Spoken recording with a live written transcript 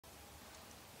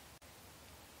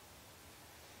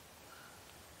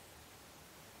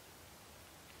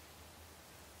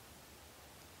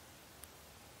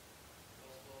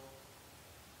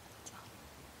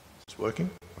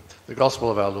Working? The Gospel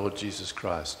of our Lord Jesus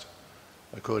Christ,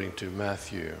 according to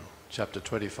Matthew chapter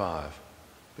 25,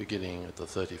 beginning at the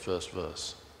 31st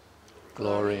verse.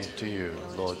 Glory to you,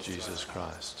 Lord Jesus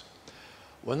Christ.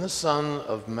 When the Son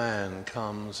of Man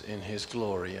comes in his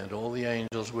glory and all the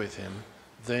angels with him,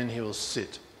 then he will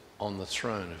sit on the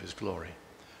throne of his glory.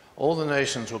 All the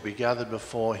nations will be gathered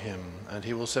before him, and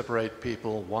he will separate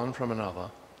people one from another,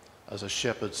 as a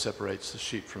shepherd separates the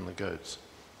sheep from the goats.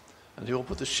 And he will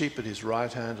put the sheep at his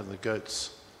right hand and the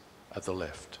goats at the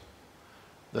left.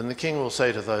 Then the king will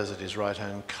say to those at his right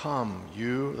hand, "Come,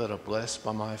 you that are blessed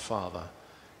by my Father,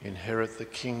 inherit the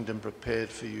kingdom prepared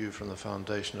for you from the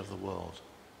foundation of the world.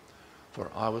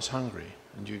 For I was hungry,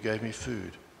 and you gave me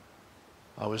food.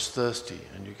 I was thirsty,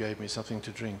 and you gave me something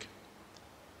to drink.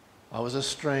 I was a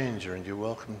stranger, and you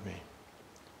welcomed me.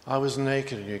 I was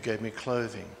naked, and you gave me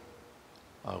clothing.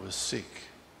 I was sick,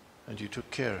 and you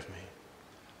took care of me.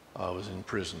 I was in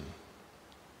prison,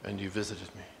 and you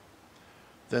visited me."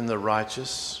 Then the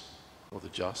righteous, or the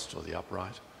just, or the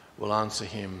upright, will answer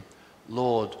him,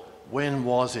 "Lord, when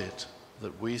was it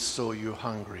that we saw you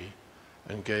hungry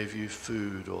and gave you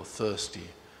food, or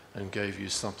thirsty and gave you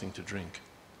something to drink?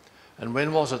 And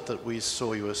when was it that we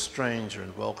saw you a stranger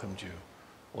and welcomed you,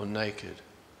 or naked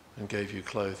and gave you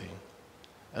clothing?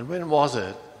 And when was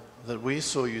it that we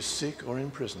saw you sick or in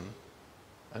prison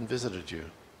and visited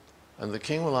you?" And the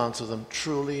king will answer them,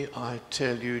 "Truly I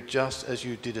tell you, just as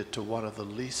you did it to one of the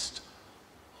least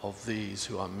of these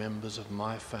who are members of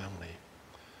my family,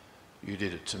 you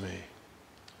did it to me."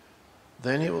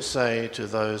 Then he will say to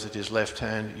those at his left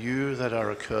hand, "You that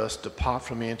are accursed, depart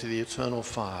from me into the eternal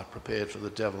fire prepared for the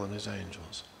devil and his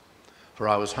angels. For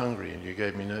I was hungry, and you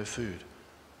gave me no food.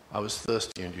 I was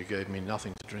thirsty, and you gave me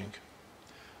nothing to drink.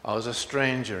 I was a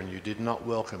stranger, and you did not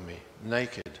welcome me,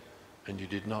 naked, and you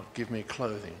did not give me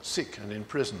clothing, sick and in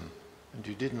prison, and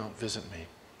you did not visit me."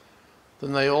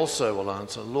 Then they also will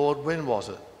answer, "Lord, when was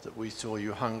it that we saw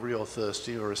you hungry or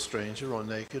thirsty or a stranger or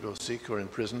naked or sick or in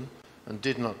prison and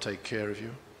did not take care of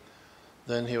you?"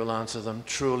 Then he will answer them,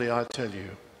 "Truly I tell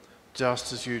you,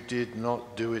 just as you did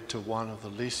not do it to one of the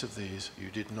least of these,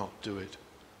 you did not do it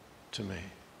to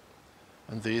me."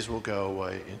 And these will go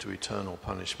away into eternal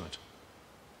punishment,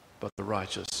 but the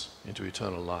righteous into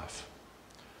eternal life.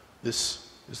 This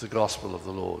is the gospel of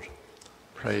the Lord.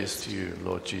 Praise to you,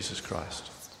 Lord Jesus Christ.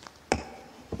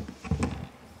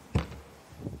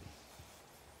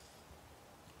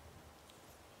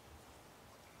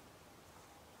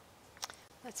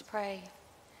 Let's pray.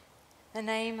 In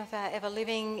the name of our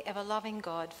ever-living, ever-loving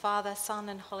God, Father, Son,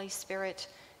 and Holy Spirit,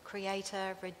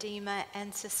 Creator, Redeemer,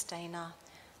 and Sustainer.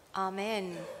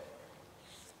 Amen.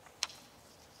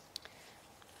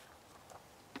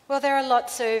 Well, there are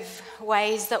lots of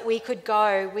ways that we could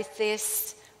go with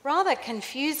this rather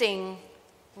confusing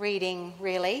reading,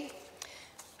 really.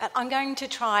 But I'm going to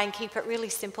try and keep it really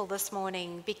simple this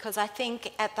morning, because I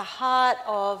think at the heart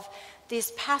of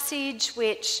this passage,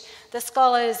 which the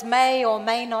scholars may or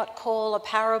may not call a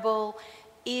parable,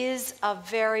 is a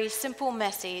very simple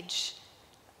message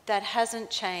that hasn't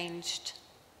changed.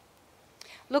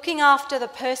 Looking after the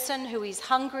person who is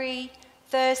hungry,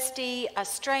 thirsty, a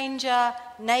stranger,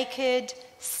 naked,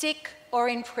 sick, or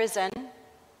in prison,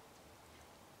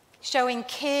 showing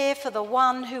care for the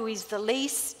one who is the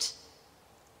least,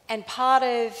 and part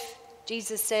of,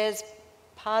 Jesus says,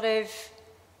 part of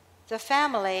the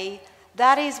family.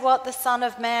 That is what the Son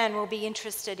of Man will be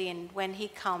interested in when he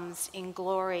comes in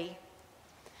glory.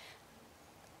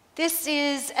 This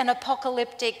is an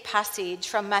apocalyptic passage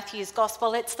from Matthew's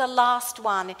Gospel. It's the last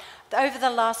one. Over the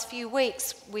last few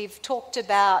weeks, we've talked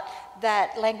about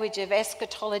that language of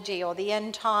eschatology, or the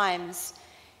end times.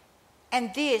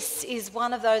 And this is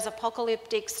one of those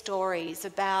apocalyptic stories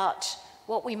about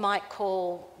what we might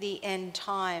call the end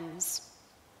times.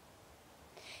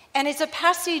 And it's a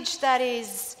passage that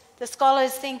the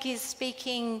scholars think is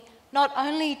speaking not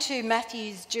only to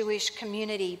Matthew's Jewish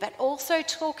community, but also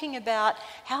talking about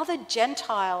how the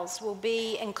Gentiles will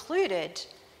be included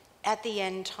at the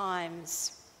end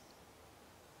times.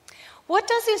 What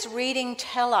does this reading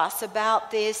tell us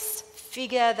about this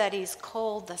figure that is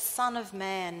called the Son of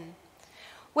Man?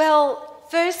 Well,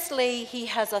 firstly, he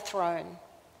has a throne.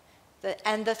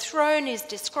 And the throne is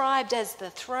described as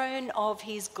the throne of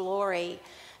his glory.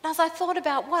 And as I thought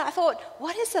about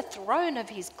what is the throne of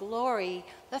his glory?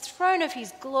 The throne of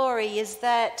his glory is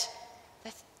that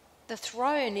the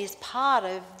throne is part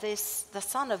of the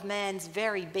Son of Man's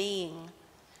very being.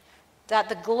 That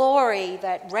the glory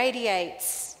that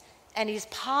radiates and is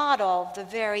part of the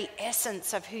very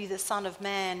essence of who the Son of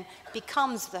Man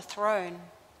becomes the throne.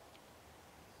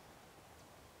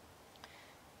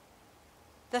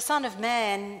 The Son of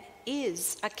Man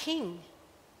is a king,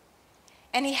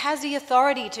 and he has the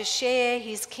authority to share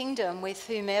his kingdom with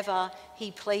whomever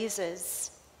he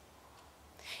pleases.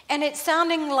 And it's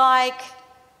sounding like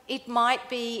it might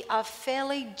be a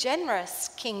fairly generous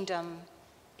kingdom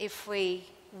if we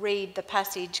read the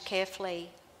passage carefully.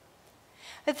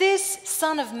 But this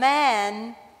Son of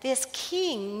Man, this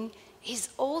king, is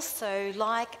also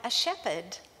like a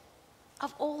shepherd.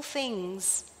 Of all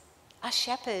things, a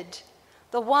shepherd.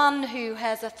 The one who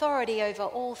has authority over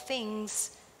all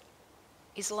things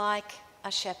is like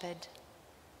a shepherd.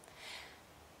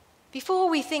 Before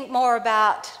we think more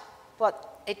about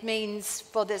what it means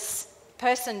for this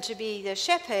person to be the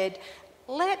shepherd,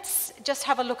 let's just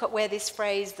have a look at where this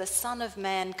phrase, the Son of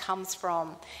Man, comes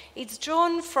from. It's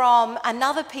drawn from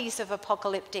another piece of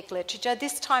apocalyptic literature,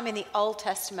 this time in the Old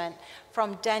Testament,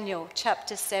 from Daniel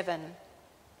chapter 7.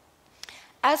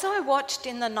 As I watched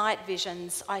in the night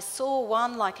visions, I saw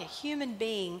one like a human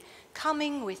being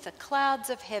coming with the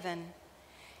clouds of heaven.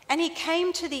 And he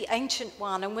came to the Ancient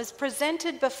One and was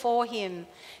presented before him.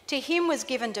 To him was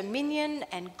given dominion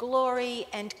and glory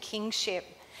and kingship,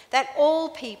 that all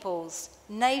peoples,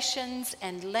 nations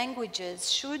and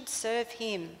languages should serve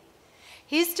him.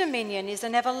 His dominion is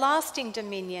an everlasting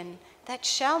dominion that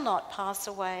shall not pass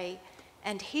away,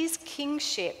 and his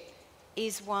kingship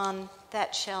is one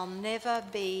that shall never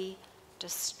be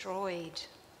destroyed.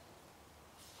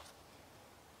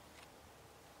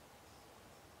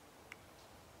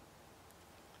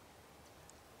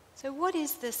 So what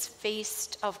is this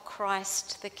feast of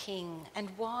Christ the King, and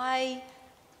why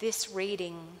this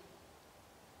reading?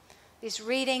 This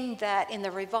reading that in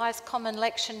the Revised Common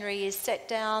Lectionary is set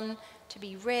down to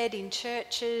be read in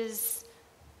churches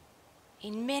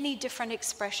in many different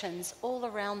expressions all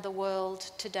around the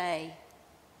world today.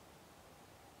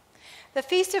 The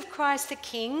Feast of Christ the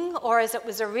King, or as it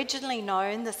was originally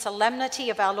known, the Solemnity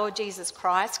of our Lord Jesus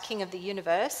Christ, King of the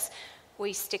Universe,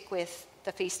 we stick with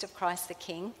the Feast of Christ the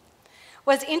King,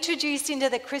 was introduced into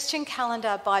the Christian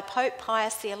calendar by Pope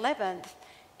Pius XI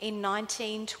in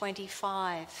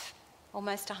 1925,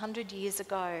 almost 100 years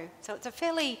ago. So it's a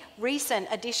fairly recent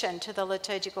addition to the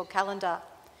liturgical calendar.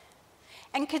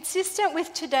 And consistent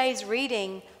with today's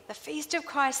reading, the Feast of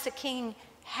Christ the King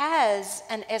has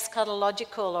an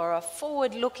eschatological or a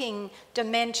forward-looking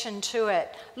dimension to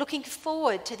it, looking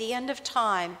forward to the end of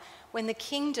time when the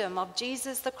kingdom of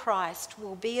Jesus the Christ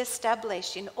will be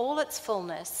established in all its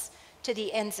fullness to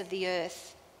the ends of the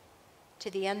earth, to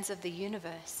the ends of the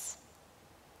universe.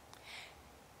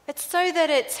 But so that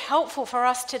it's helpful for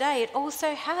us today, it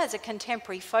also has a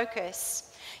contemporary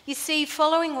focus. You see,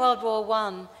 following World War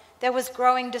I, there was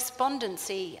growing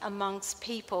despondency amongst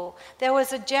people. There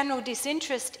was a general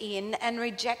disinterest in and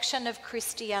rejection of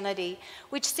Christianity,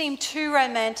 which seemed too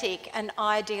romantic and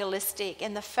idealistic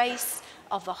in the face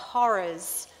of the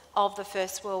horrors of the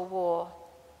First World War.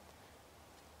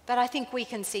 But I think we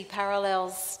can see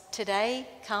parallels today,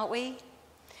 can't we?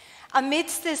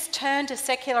 Amidst this turn to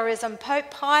secularism, Pope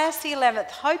Pius XI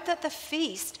hoped that the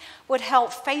feast would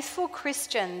help faithful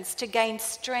Christians to gain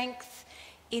strength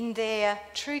in their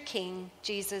true King,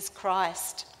 Jesus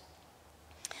Christ.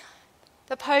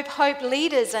 The Pope hoped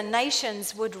leaders and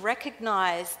nations would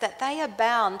recognise that they are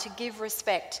bound to give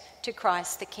respect to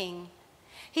Christ the King.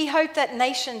 He hoped that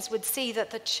nations would see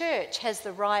that the Church has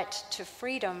the right to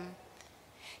freedom.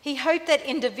 He hoped that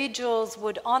individuals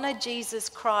would honour Jesus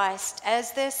Christ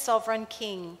as their sovereign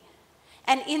King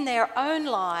and in their own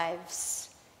lives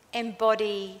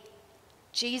embody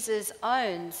Jesus'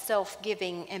 own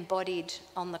self-giving embodied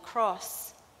on the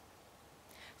cross.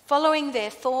 Following their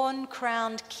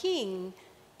thorn-crowned King,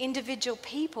 individual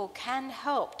people can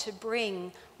help to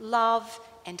bring love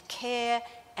and care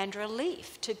and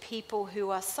relief to people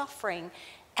who are suffering,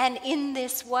 and in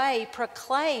this way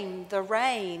proclaim the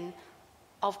reign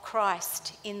of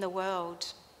Christ in the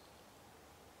world.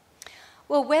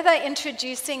 Well, whether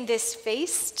introducing this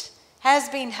feast has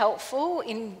been helpful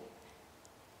in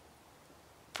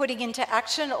putting into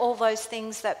action all those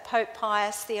things that Pope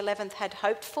Pius XI had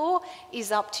hoped for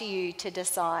is up to you to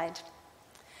decide.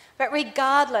 But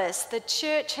regardless, the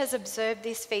Church has observed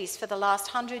this feast for the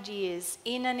last 100 years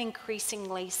in an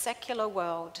increasingly secular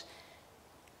world,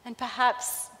 and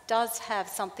perhaps does have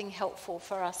something helpful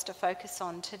for us to focus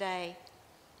on today.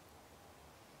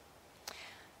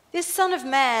 This Son of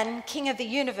Man, King of the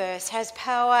universe, has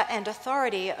power and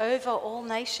authority over all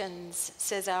nations,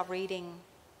 says our reading.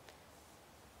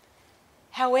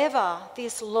 However,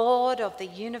 this Lord of the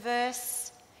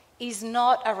universe is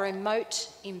not a remote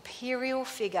imperial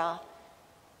figure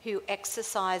who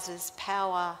exercises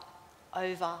power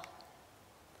over,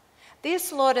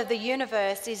 This Lord of the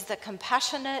universe is the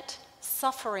compassionate,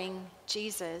 suffering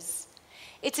Jesus.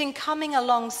 It's in coming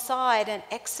alongside and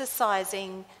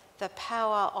exercising the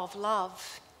power of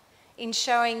love, in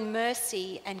showing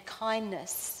mercy and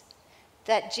kindness,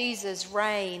 that Jesus'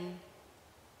 reign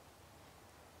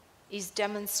is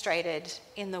demonstrated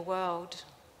in the world.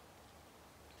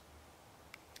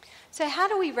 So how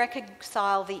do we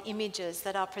reconcile the images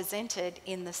that are presented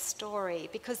in the story?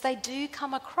 Because they do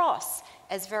come across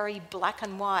as very black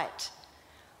and white,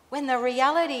 when the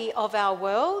reality of our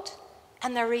world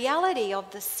and the reality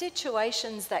of the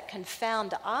situations that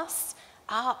confound us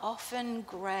are often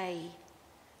grey.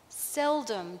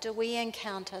 Seldom do we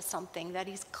encounter something that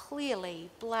is clearly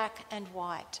black and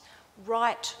white,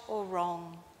 right or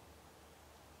wrong.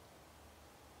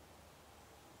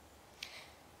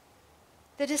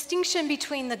 The distinction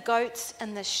between the goats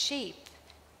and the sheep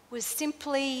was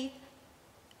simply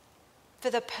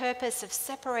for the purpose of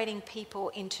separating people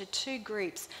into two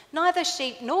groups. Neither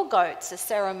sheep nor goats are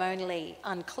ceremonially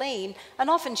unclean, and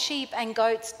often sheep and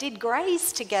goats did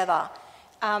graze together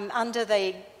under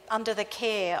the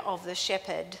care of the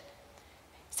shepherd.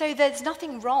 So there's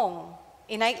nothing wrong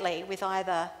innately with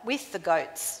the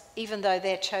goats, even though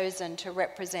they're chosen to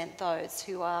represent those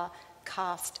who are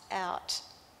cast out.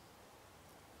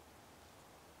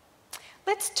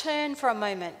 Let's turn for a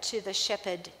moment to the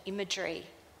shepherd imagery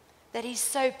that is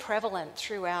so prevalent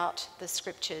throughout the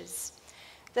scriptures.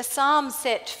 The psalm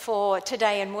set for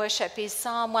today in worship is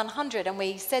Psalm 100, and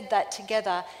we said that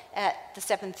together at the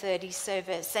 7:30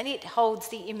 service, and it holds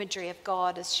the imagery of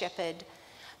God as shepherd.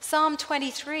 Psalm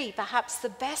 23, perhaps the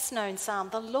best known psalm,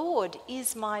 the Lord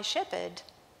is my shepherd,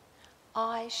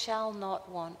 I shall not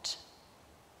want.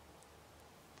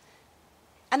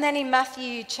 And then in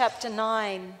Matthew chapter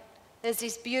 9, there's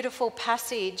this beautiful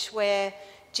passage where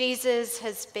Jesus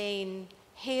has been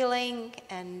healing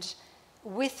and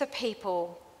with the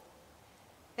people,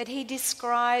 that he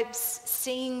describes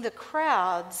seeing the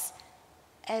crowds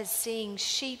as seeing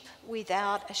sheep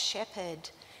without a shepherd.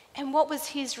 And what was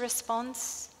his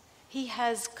response? He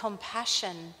has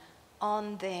compassion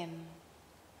on them.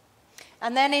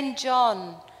 And then in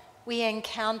John, we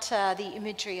encounter the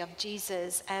imagery of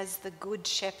Jesus as the good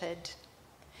shepherd.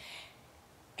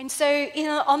 And so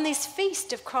on this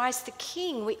feast of Christ the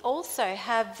King, we also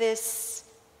have this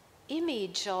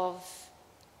image of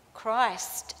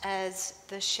Christ as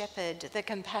the shepherd, the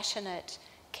compassionate,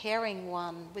 caring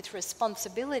one with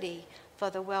responsibility for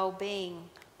the well-being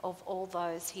of all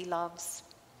those he loves.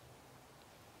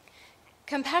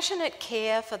 Compassionate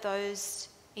care for those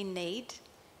in need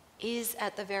is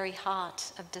at the very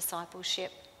heart of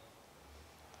discipleship.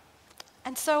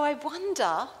 And so I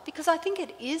wonder, because I think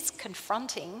it is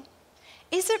confronting,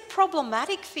 is it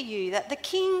problematic for you that the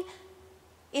king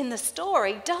in the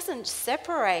story doesn't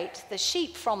separate the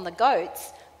sheep from the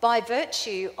goats by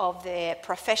virtue of their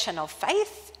profession of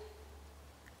faith,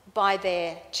 by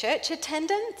their church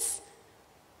attendance,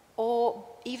 or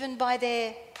even by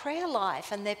their prayer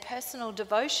life and their personal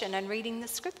devotion and reading the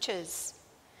scriptures?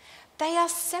 They are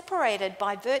separated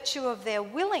by virtue of their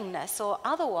willingness or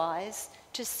otherwise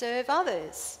to serve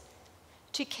others,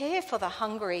 to care for the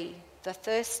hungry, the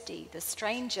thirsty, the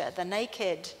stranger, the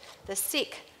naked, the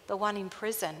sick, the one in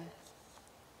prison.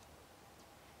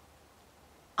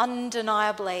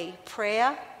 Undeniably,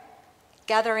 prayer,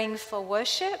 gathering for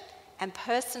worship, and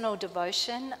personal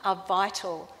devotion are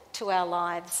vital to our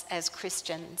lives as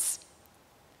Christians.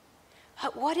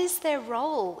 But what is their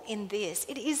role in this?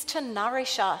 It is to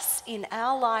nourish us in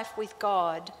our life with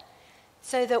God,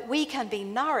 so that we can be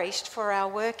nourished for our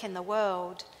work in the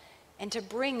world and to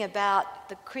bring about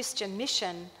the Christian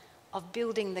mission of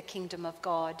building the kingdom of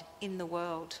God in the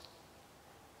world.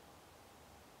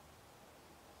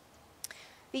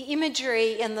 The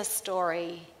imagery in the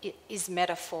story is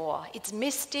metaphor. It's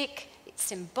mystic, it's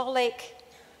symbolic,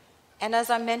 and as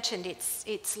I mentioned,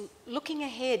 it's looking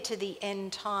ahead to the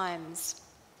end times.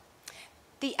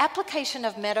 The application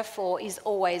of metaphor is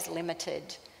always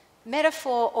limited.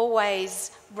 Metaphor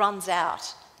always runs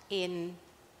out in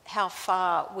how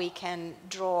far we can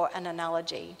draw an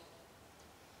analogy.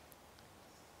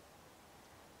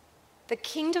 The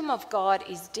kingdom of God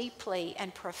is deeply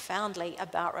and profoundly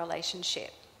about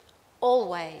relationship.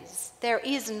 Always. There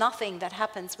is nothing that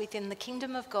happens within the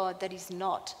kingdom of God that is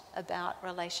not about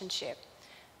relationship.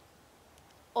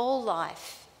 All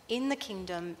life in the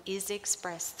kingdom is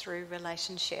expressed through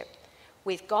relationship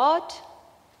with God,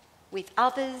 with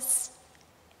others,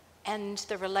 and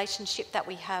the relationship that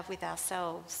we have with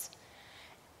ourselves.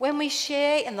 When we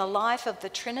share in the life of the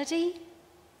Trinity,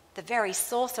 the very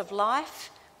source of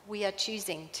life, we are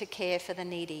choosing to care for the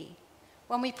needy.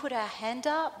 when we put our hand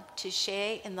up to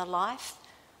share in the life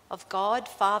of God,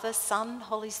 Father, Son,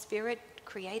 Holy Spirit,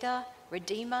 Creator,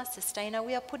 Redeemer, Sustainer,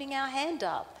 we are putting our hand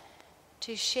up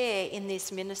to share in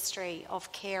this ministry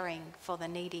of caring for the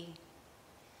needy.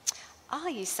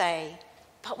 You say,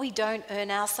 but we don't earn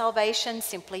our salvation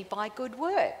simply by good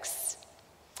works.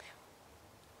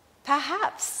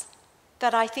 Perhaps,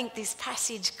 but I think this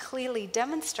passage clearly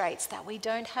demonstrates that we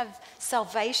don't have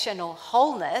salvation or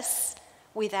wholeness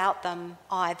without them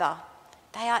either.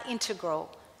 They are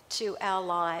integral to our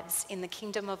lives in the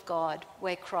kingdom of God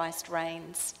where Christ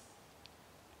reigns.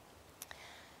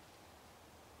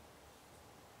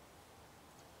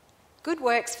 Good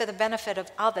works for the benefit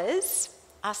of others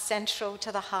are central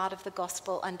to the heart of the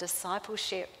gospel and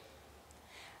discipleship.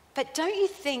 But don't you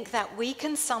think that we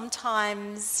can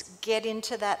sometimes get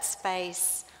into that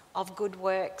space of good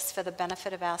works for the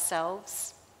benefit of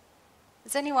ourselves?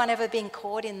 Has anyone ever been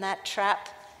caught in that trap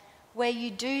where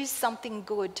you do something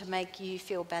good to make you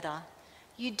feel better?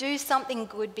 You do something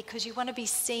good because you want to be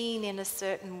seen in a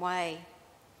certain way.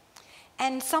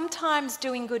 And sometimes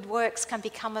doing good works can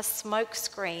become a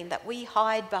smokescreen that we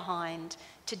hide behind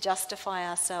to justify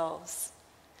ourselves.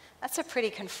 That's a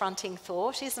pretty confronting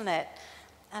thought, isn't it?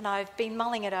 And I've been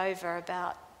mulling it over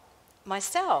about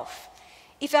myself.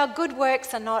 If our good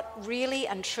works are not really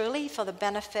and truly for the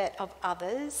benefit of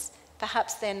others,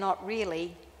 perhaps they're not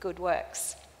really good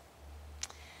works.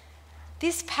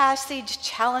 This passage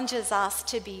challenges us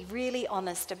to be really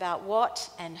honest about what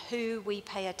and who we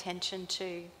pay attention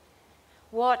to,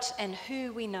 what and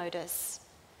who we notice,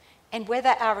 and whether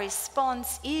our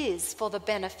response is for the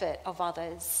benefit of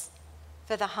others,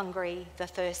 for the hungry, the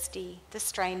thirsty, the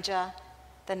stranger,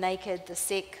 the naked, the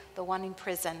sick, the one in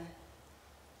prison,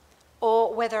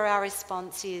 or whether our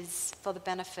response is for the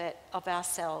benefit of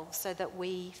ourselves so that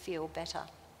we feel better.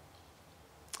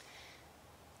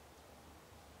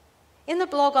 In the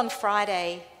blog on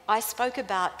Friday, I spoke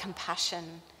about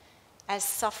compassion as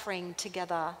suffering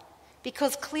together,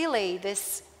 because clearly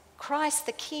this Christ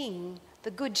the King,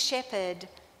 the Good Shepherd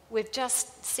we've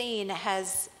just seen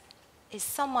is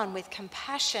someone with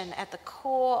compassion at the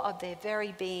core of their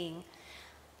very being.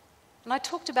 And I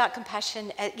talked about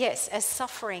compassion, as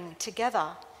suffering together.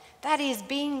 That is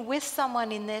being with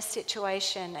someone in their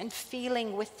situation and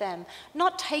feeling with them,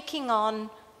 not taking on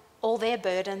all their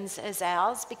burdens as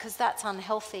ours, because that's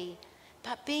unhealthy,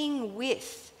 but being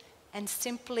with and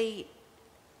simply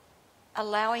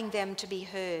allowing them to be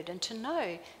heard and to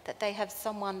know that they have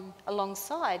someone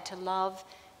alongside to love,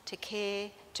 to care,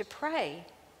 to pray.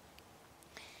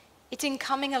 It's in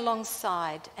coming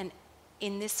alongside, and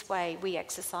in this way we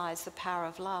exercise the power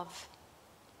of love.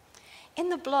 In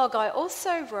the blog, I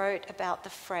also wrote about the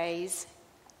phrase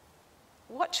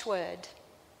watchword.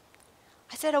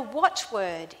 I said a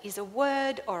watchword is a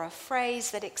word or a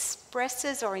phrase that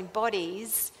expresses or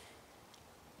embodies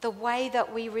the way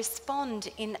that we respond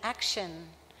in action,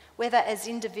 whether as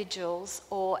individuals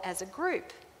or as a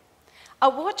group. A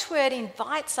watchword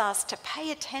invites us to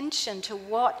pay attention to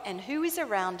what and who is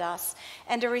around us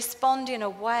and to respond in a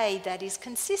way that is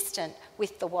consistent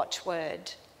with the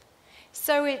watchword.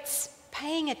 So it's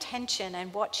paying attention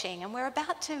and watching, and we're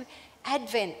about to,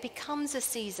 Advent becomes a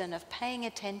season of paying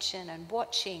attention and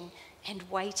watching and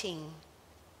waiting.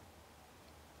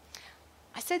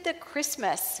 I said that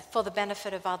Christmas, for the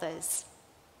benefit of others,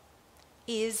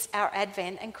 is our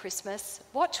Advent and Christmas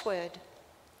watchword.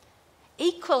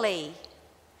 Equally,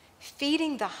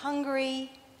 feeding the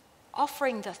hungry,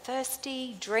 offering the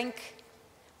thirsty drink,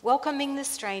 welcoming the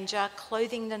stranger,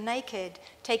 clothing the naked,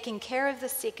 taking care of the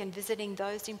sick and visiting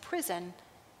those in prison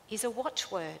is a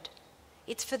watchword.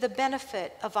 It's for the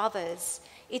benefit of others.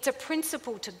 It's a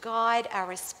principle to guide our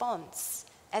response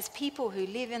as people who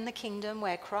live in the kingdom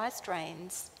where Christ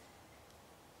reigns,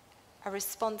 a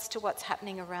response to what's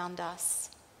happening around us.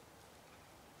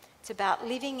 It's about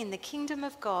living in the kingdom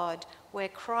of God where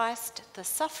Christ, the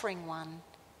suffering one,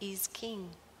 is king.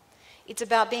 It's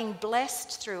about being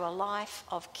blessed through a life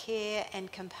of care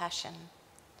and compassion.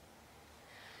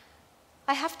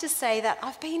 I have to say that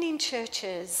I've been in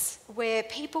churches where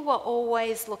people were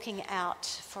always looking out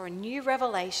for a new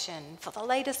revelation, for the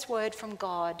latest word from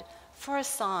God, for a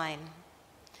sign,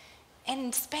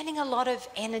 and spending a lot of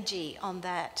energy on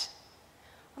that.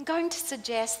 I'm going to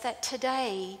suggest that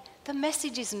today the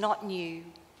message is not new.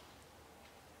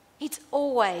 It's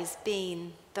always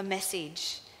been the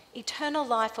message. Eternal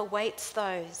life awaits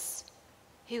those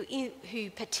who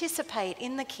participate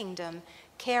in the kingdom,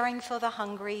 caring for the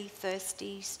hungry,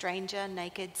 thirsty, stranger,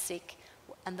 naked, sick,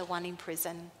 and the one in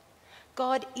prison.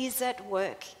 God is at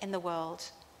work in the world.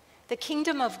 The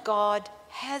kingdom of God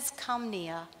has come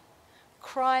near.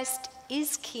 Christ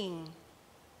is King,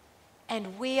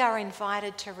 and we are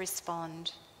invited to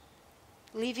respond,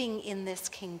 living in this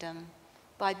kingdom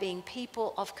by being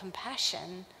people of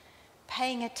compassion,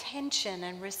 paying attention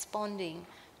and responding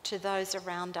to those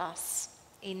around us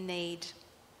in need.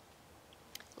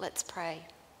 Let's pray.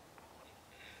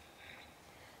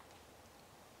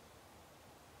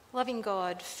 Loving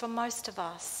God, for most of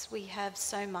us, we have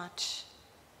so much.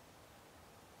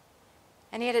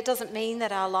 And yet it doesn't mean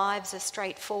that our lives are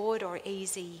straightforward or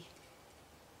easy.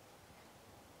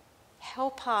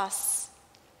 Help us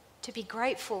to be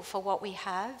grateful for what we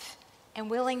have and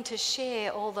willing to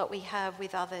share all that we have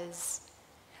with others.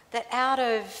 That out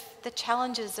of the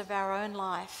challenges of our own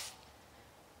life,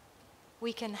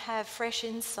 we can have fresh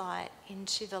insight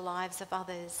into the lives of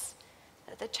others.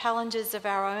 That the challenges of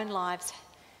our own lives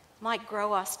might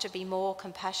grow us to be more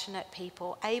compassionate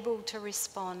people, able to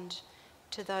respond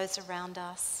to those around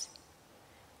us.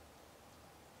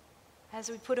 As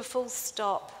we put a full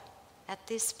stop at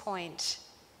this point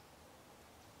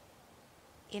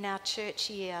in our church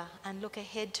year and look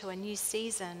ahead to a new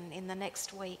season in the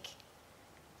next week,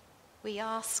 we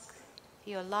ask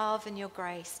your love and your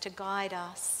grace to guide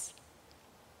us.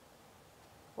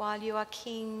 While you are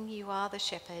King, you are the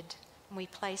shepherd, and we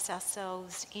place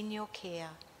ourselves in your care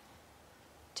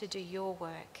to do your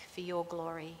work for your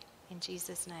glory. In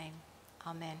Jesus' name,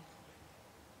 amen.